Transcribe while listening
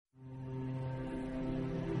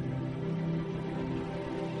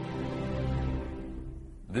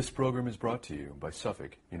This program is brought to you by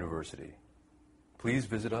Suffolk University. Please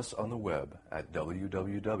visit us on the web at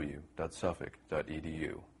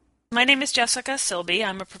www.suffolk.edu. My name is Jessica Silby.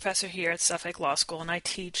 I'm a professor here at Suffolk Law School, and I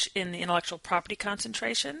teach in the intellectual property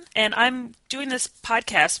concentration. And I'm doing this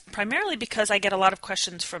podcast primarily because I get a lot of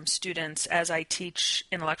questions from students as I teach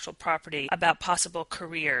intellectual property about possible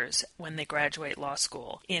careers when they graduate law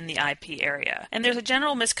school in the IP area. And there's a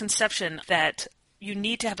general misconception that you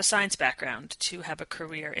need to have a science background to have a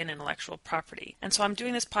career in intellectual property. And so I'm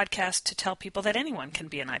doing this podcast to tell people that anyone can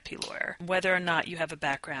be an IP lawyer, whether or not you have a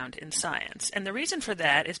background in science. And the reason for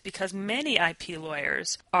that is because many IP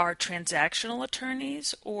lawyers are transactional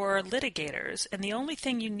attorneys or litigators, and the only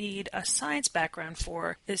thing you need a science background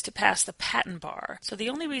for is to pass the patent bar. So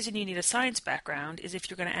the only reason you need a science background is if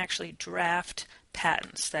you're going to actually draft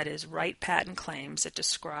patents, that is, write patent claims that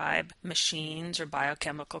describe machines or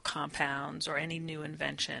biochemical compounds or any new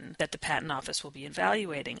invention that the patent office will be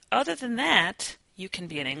evaluating. Other than that, you can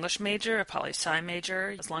be an English major, a poli-sci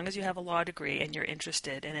major, as long as you have a law degree and you're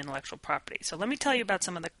interested in intellectual property. So let me tell you about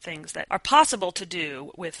some of the things that are possible to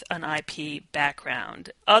do with an IP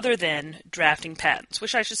background, other than drafting patents,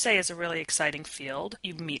 which I should say is a really exciting field.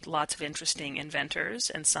 You meet lots of interesting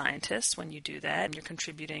inventors and scientists when you do that, and you're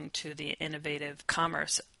contributing to the innovative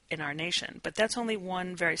commerce in our nation. But that's only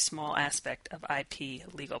one very small aspect of IP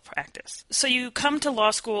legal practice. So you come to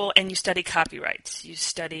law school and you study copyrights, you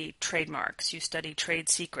study trademarks, you study trade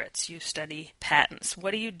secrets, you study patents.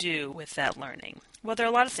 What do you do with that learning? Well, there are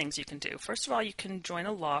a lot of things you can do. First of all, you can join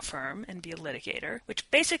a law firm and be a litigator,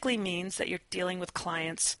 which basically means that you're dealing with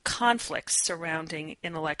clients' conflicts surrounding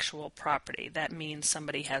intellectual property. That means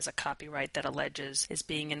somebody has a copyright that alleges is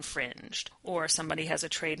being infringed, or somebody has a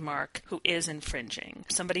trademark who is infringing.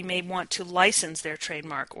 Somebody may want to license their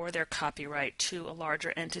trademark or their copyright to a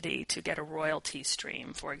larger entity to get a royalty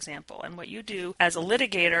stream, for example. And what you do as a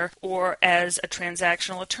litigator or as a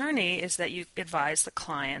transactional attorney is that you advise the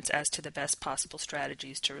clients as to the best possible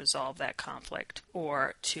strategies to resolve that conflict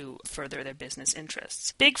or to further their business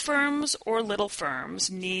interests. Big firms or little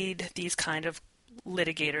firms need these kind of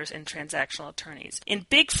litigators and transactional attorneys. In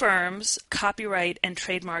big firms, copyright and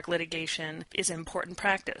trademark litigation is an important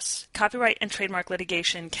practice. Copyright and trademark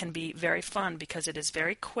litigation can be very fun because it is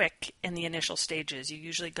very quick in the initial stages. You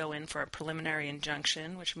usually go in for a preliminary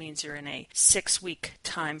injunction, which means you're in a 6-week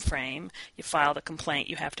time frame. You file the complaint,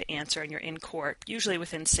 you have to answer, and you're in court. Usually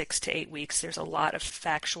within 6 to 8 weeks, there's a lot of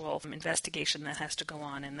factual investigation that has to go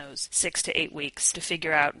on in those 6 to 8 weeks to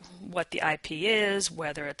figure out what the IP is,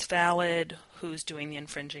 whether it's valid, who's doing the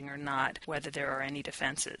infringing or not, whether there are any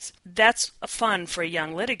defenses. That's fun for a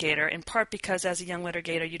young litigator, in part because as a young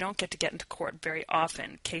litigator, you don't get into court very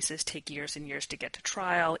often. Cases take years and years to get to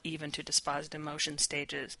trial, even to dispositive motion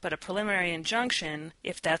stages. But a preliminary injunction,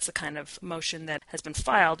 if that's the kind of motion that has been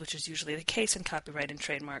filed, which is usually the case in copyright and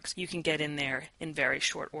trademarks, you can get in there in very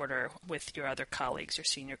short order with your other colleagues, your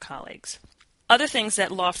senior colleagues. Other things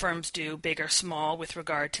that law firms do, big or small, with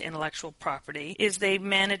regard to intellectual property is they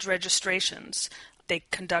manage registrations. They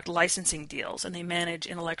conduct licensing deals, and they manage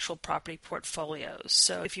intellectual property portfolios.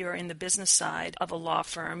 So if you're in the business side of a law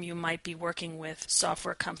firm, you might be working with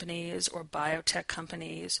software companies or biotech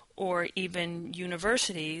companies or even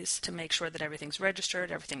universities to make sure that everything's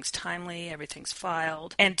registered, everything's timely, everything's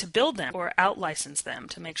filed, and to build them or out-license them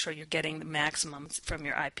to make sure you're getting the maximum from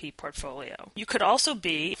your IP portfolio. You could also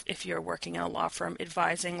be, if you're working in a law firm,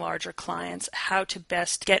 advising larger clients how to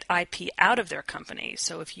best get IP out of their company.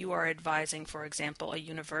 So if you are advising, for example, a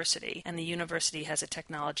university, and the university has a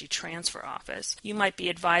technology transfer office, you might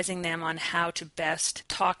be advising them on how to best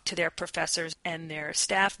talk to their professors and their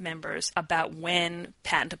staff members about when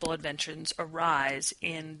patentable inventions arise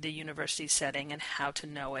in the university setting and how to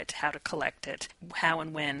know it, how to collect it, how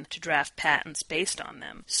and when to draft patents based on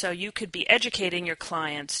them. So you could be educating your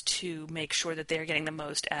clients to make sure that they're getting the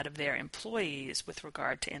most out of their employees with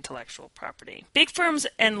regard to intellectual property. Big firms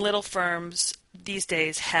and little firms these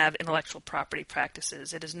days have intellectual property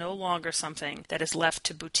practices. It is no longer something that is left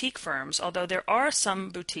to boutique firms, although there are some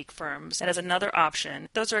boutique firms that as another option.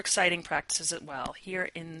 Those are exciting practices as well. Here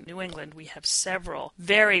in New England, we have several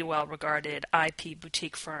very well-regarded IP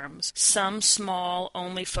boutique firms, some small,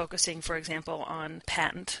 only focusing, for example, on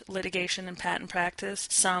patent litigation and patent practice,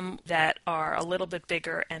 some that are a little bit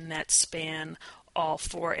bigger and that span all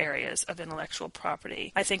 4 areas of intellectual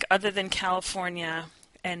property. I think other than California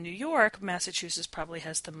And New York, Massachusetts probably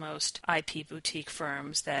has the most IP boutique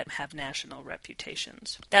firms that have national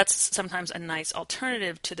reputations. That's sometimes a nice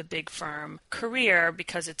alternative to the big firm career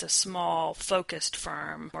because it's a small focused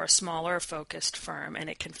firm or a smaller focused firm, and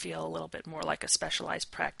it can feel a little bit more like a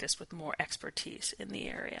specialized practice with more expertise in the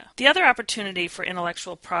area. The other opportunity for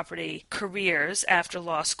intellectual property careers after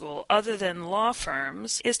law school, other than law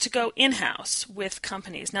firms, is to go in-house with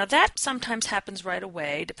companies. Now that sometimes happens right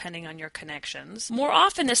away, depending on your connections. More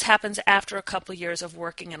often this happens after a couple of years of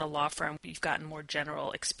working in a law firm. You've gotten more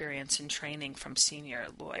general experience and training from senior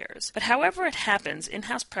lawyers. But however it happens,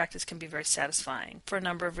 in-house practice can be very satisfying for a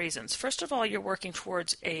number of reasons. First of all, you're working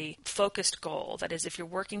towards a focused goal. That is, if you're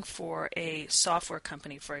working for a software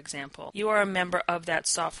company, for example, you are a member of that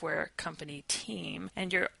software company team,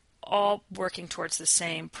 and you're all working towards the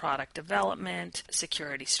same product development,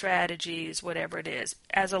 security strategies, whatever it is.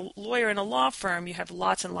 As a lawyer in a law firm, you have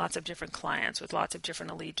lots and lots of different clients with lots of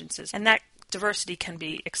different allegiances, and that diversity can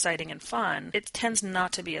be exciting and fun. It tends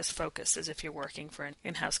not to be as focused as if you're working for an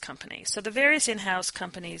in-house company. So the various in-house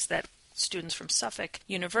companies that students from Suffolk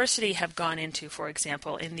University have gone into, for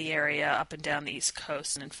example, in the area up and down the East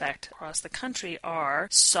Coast, and in fact across the country, are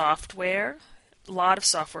Software. A lot of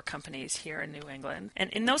software companies here in New England. And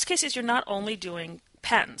in those cases, you're not only doing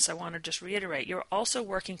patents. I want to just reiterate, you're also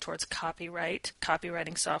working towards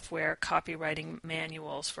copywriting software, copywriting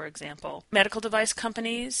manuals, for example. Medical device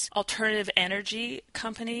companies, alternative energy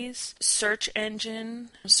companies, search engine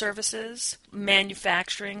services,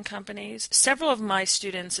 manufacturing companies. Several of my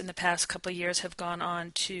students in the past couple of years have gone on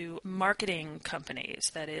to marketing companies,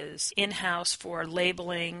 that is, in-house for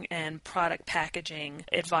labeling and product packaging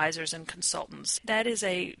advisors and consultants. That is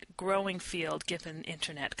a growing field given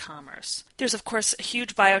internet commerce. There's, of course, a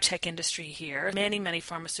huge biotech industry here. Many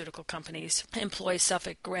pharmaceutical companies employ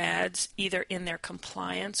Suffolk grads either in their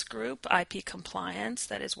compliance group, IP compliance,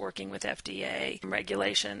 that is working with FDA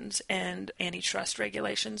regulations and antitrust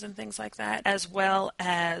regulations and things like that, as well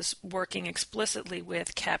as working explicitly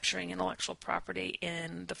with capturing intellectual property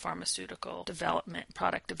in the pharmaceutical development,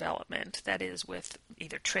 product development, that is with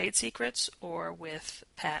either trade secrets or with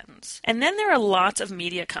patents. And then there are lots of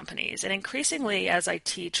media companies, and increasingly as I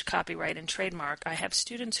teach copyright and trademark, I have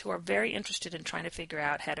students who are very interested in trying to figure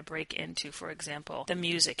out how to break into, for example, the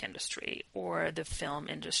music industry or the film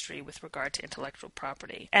industry with regard to intellectual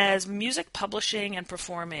property. As music publishing and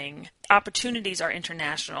performing opportunities are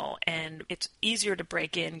international and it's easier to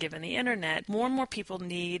break in given the internet, more and more people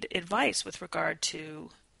need advice with regard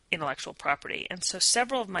to intellectual property. And so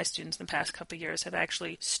several of my students in the past couple of years have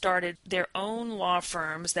actually started their own law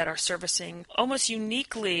firms that are servicing almost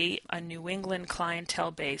uniquely a New England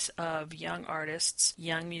clientele base of young artists,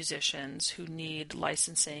 young musicians who need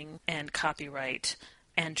licensing and copyright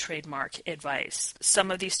and trademark advice.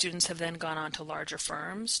 Some of these students have then gone on to larger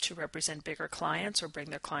firms to represent bigger clients or bring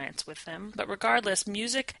their clients with them. But regardless,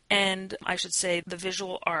 music and, I should say, the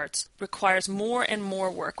visual arts requires more and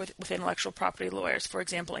more work with intellectual property lawyers. For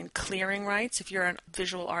example, in clearing rights, if you're a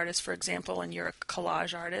visual artist, for example, and you're a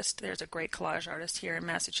collage artist, there's a great collage artist here in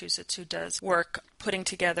Massachusetts who does work putting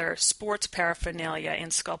together sports paraphernalia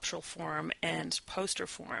in sculptural form and poster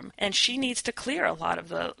form. And she needs to clear a lot of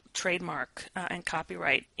the trademark and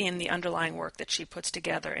copyright in the underlying work that she puts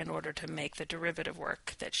together in order to make the derivative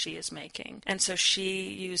work that she is making. And so she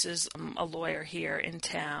uses a lawyer here in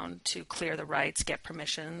town to clear the rights, get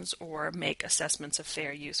permissions, or make assessments of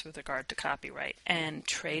fair use with regard to copyright and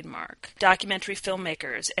trademark. Documentary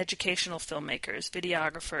filmmakers, educational filmmakers,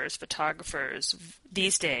 videographers, photographers,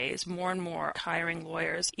 these days, more and more hiring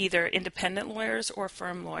lawyers, either independent lawyers or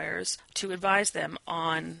firm lawyers, to advise them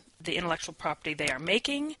on the intellectual property they are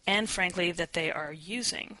making and, frankly, that they are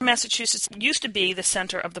using. Massachusetts used to be the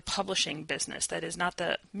center of the publishing business, that is not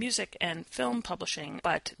the music and film publishing,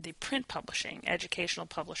 but the print publishing, educational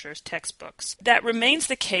publishers, textbooks. That remains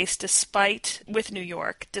the case with New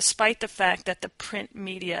York, despite the fact that the print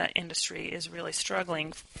media industry is really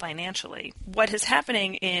struggling financially. What is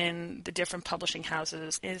happening in the different publishing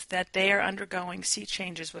houses is that they are undergoing sea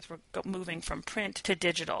changes with moving from print to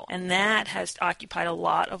digital, and that has occupied a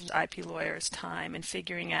lot of IP lawyers' time in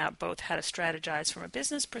figuring out both how to strategize from a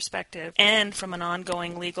business perspective and from an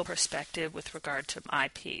ongoing legal perspective with regard to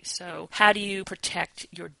IP. So how do you protect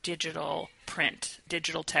your digital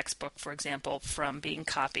textbook, for example, from being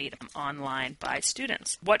copied online by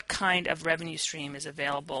students? What kind of revenue stream is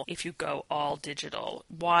available if you go all digital?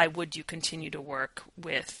 Why would you continue to work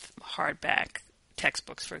with hardback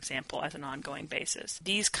textbooks, for example, as an ongoing basis.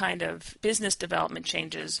 These kind of business development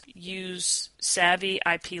changes use savvy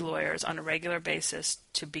IP lawyers on a regular basis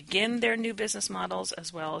to begin their new business models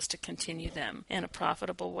as well as to continue them in a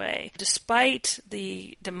profitable way. Despite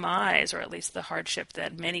the demise, or at least the hardship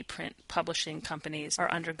that many print publishing companies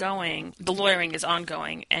are undergoing, the lawyering is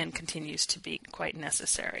ongoing and continues to be quite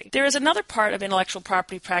necessary. There is another part of intellectual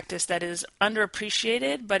property practice that is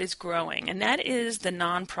underappreciated but is growing, and that is the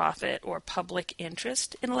nonprofit or public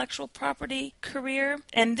interest intellectual property career.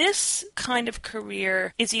 And this kind of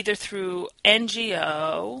career is either through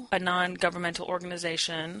NGO, a non-governmental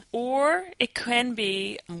organization, or it can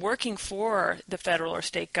be working for the federal or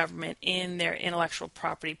state government in their intellectual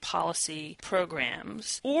property policy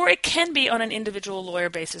programs, or it can be on an individual lawyer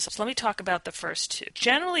basis. So let me talk about the first two.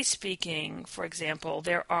 Generally speaking, for example,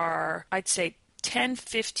 there are, I'd say, 10,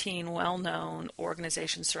 15 well-known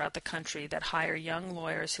organizations throughout the country that hire young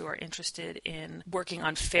lawyers who are interested in working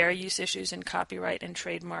on fair use issues in copyright and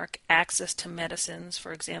trademark, access to medicines,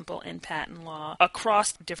 for example, in patent law,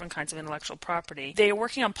 across different kinds of intellectual property. They are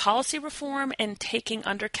working on policy reform and taking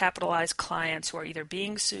undercapitalized clients who are either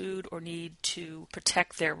being sued or need to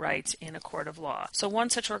protect their rights in a court of law. So one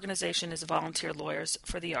such organization is Volunteer Lawyers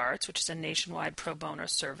for the Arts, which is a nationwide pro bono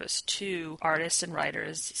service to artists and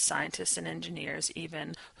writers, scientists and engineers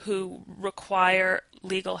even, who require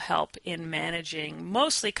legal help in managing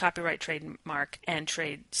mostly copyright, trademark, and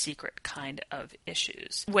trade secret kind of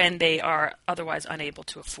issues when they are otherwise unable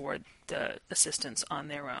to afford the assistance on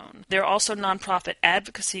their own. There are also nonprofit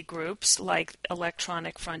advocacy groups like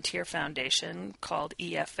Electronic Frontier Foundation, called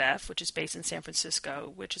EFF, which is based in San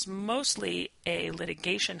Francisco, which is mostly a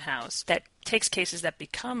litigation house that takes cases that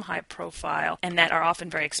become high profile and that are often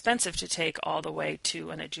very expensive to take all the way to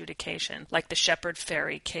an adjudication, like the Shepard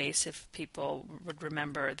Ferry case. If people would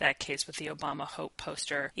remember that case with the Obama Hope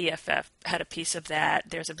poster, EFF had a piece of that.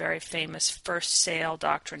 There's a very famous first sale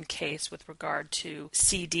doctrine case with regard to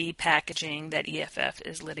CD packaging that EFF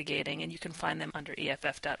is litigating, and you can find them under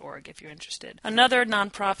EFF.org if you're interested. Another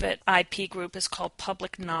nonprofit IP group is called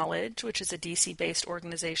Public Knowledge, which is a DC-based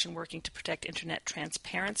organization working to protect internet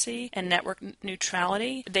transparency and network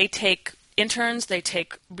neutrality. They take interns, they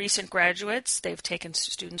take recent graduates, they've taken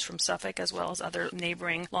students from Suffolk as well as other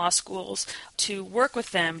neighboring law schools to work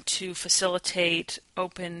with them to facilitate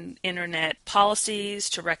open internet policies,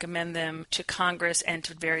 to recommend them to Congress and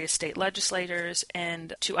to various state legislators,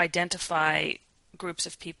 and to identify groups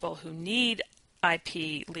of people who need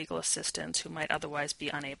IP legal assistance who might otherwise be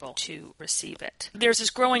unable to receive it. There's this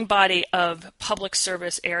growing body of public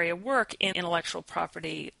service area work in intellectual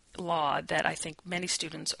property law that I think many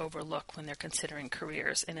students overlook when they're considering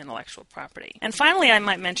careers in intellectual property. And finally, I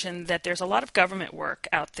might mention that there's a lot of government work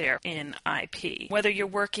out there in IP. Whether you're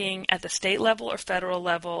working at the state level or federal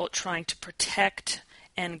level trying to protect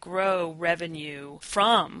and grow revenue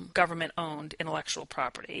from government-owned intellectual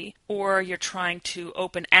property, or you're trying to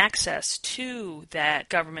open access to that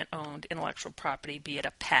government-owned intellectual property, be it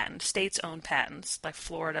a patent. States own patents, like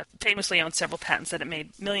Florida famously owned several patents that it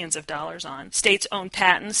made millions of dollars on. States own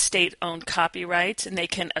patents, state-owned copyrights, and they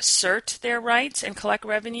can assert their rights and collect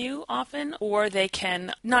revenue often, or they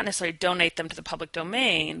can not necessarily donate them to the public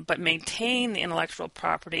domain, but maintain the intellectual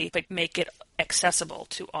property, but make it accessible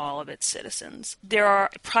to all of its citizens. There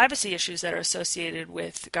are privacy issues that are associated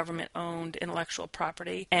with government-owned intellectual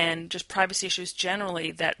property and just privacy issues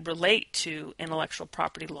generally that relate to intellectual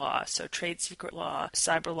property law. So trade secret law,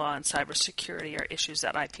 cyber law, and cybersecurity are issues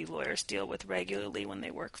that IP lawyers deal with regularly when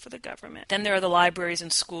they work for the government. Then there are the libraries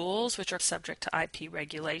and schools, which are subject to IP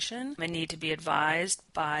regulation and need to be advised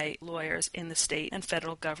by lawyers in the state and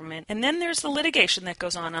federal government. And then there's the litigation that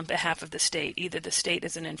goes on behalf of the state. Either the state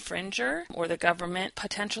is an infringer or the government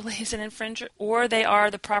potentially is an infringer, or they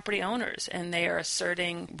are the property owners and they are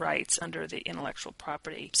asserting rights under the intellectual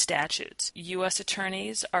property statutes. U.S.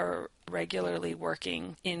 attorneys are regularly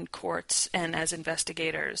working in courts and as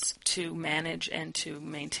investigators to manage and to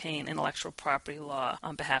maintain intellectual property law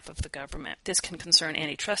on behalf of the government. This can concern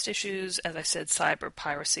antitrust issues, as I said, cyber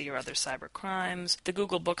piracy or other cyber crimes. The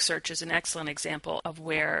Google book search is an excellent example of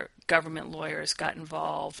where government lawyers got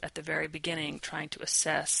involved at the very beginning trying to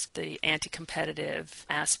assess the anti-competitive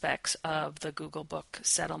aspects of the Google book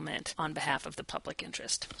settlement on behalf of the public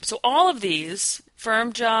interest. So all of these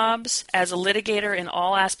firm jobs as a litigator in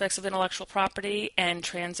all aspects of intellectual property and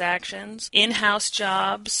transactions, in-house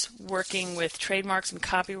jobs working with trademarks and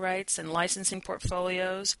copyrights and licensing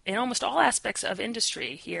portfolios in almost all aspects of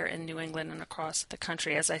industry here in New England and across the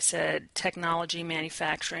country. As I said, technology,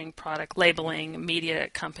 manufacturing, product labeling, media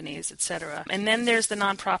companies, etc. And then there's the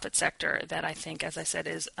nonprofit sector that I think, as I said,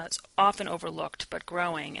 is often overlooked but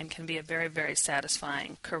growing and can be a very, very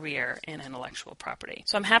satisfying career in intellectual property.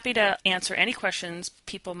 So I'm happy to answer any questions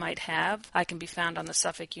people might have. I can be found on the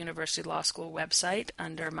Suffolk University Law School website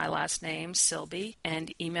under my last name, Silby,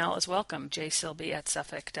 and email is welcome,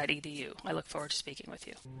 jsilby@suffolk.edu. I look forward to speaking with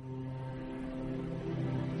you.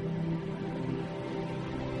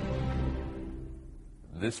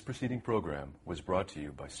 This preceding program was brought to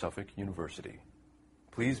you by Suffolk University.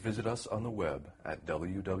 Please visit us on the web at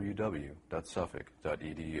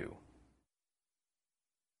www.suffolk.edu.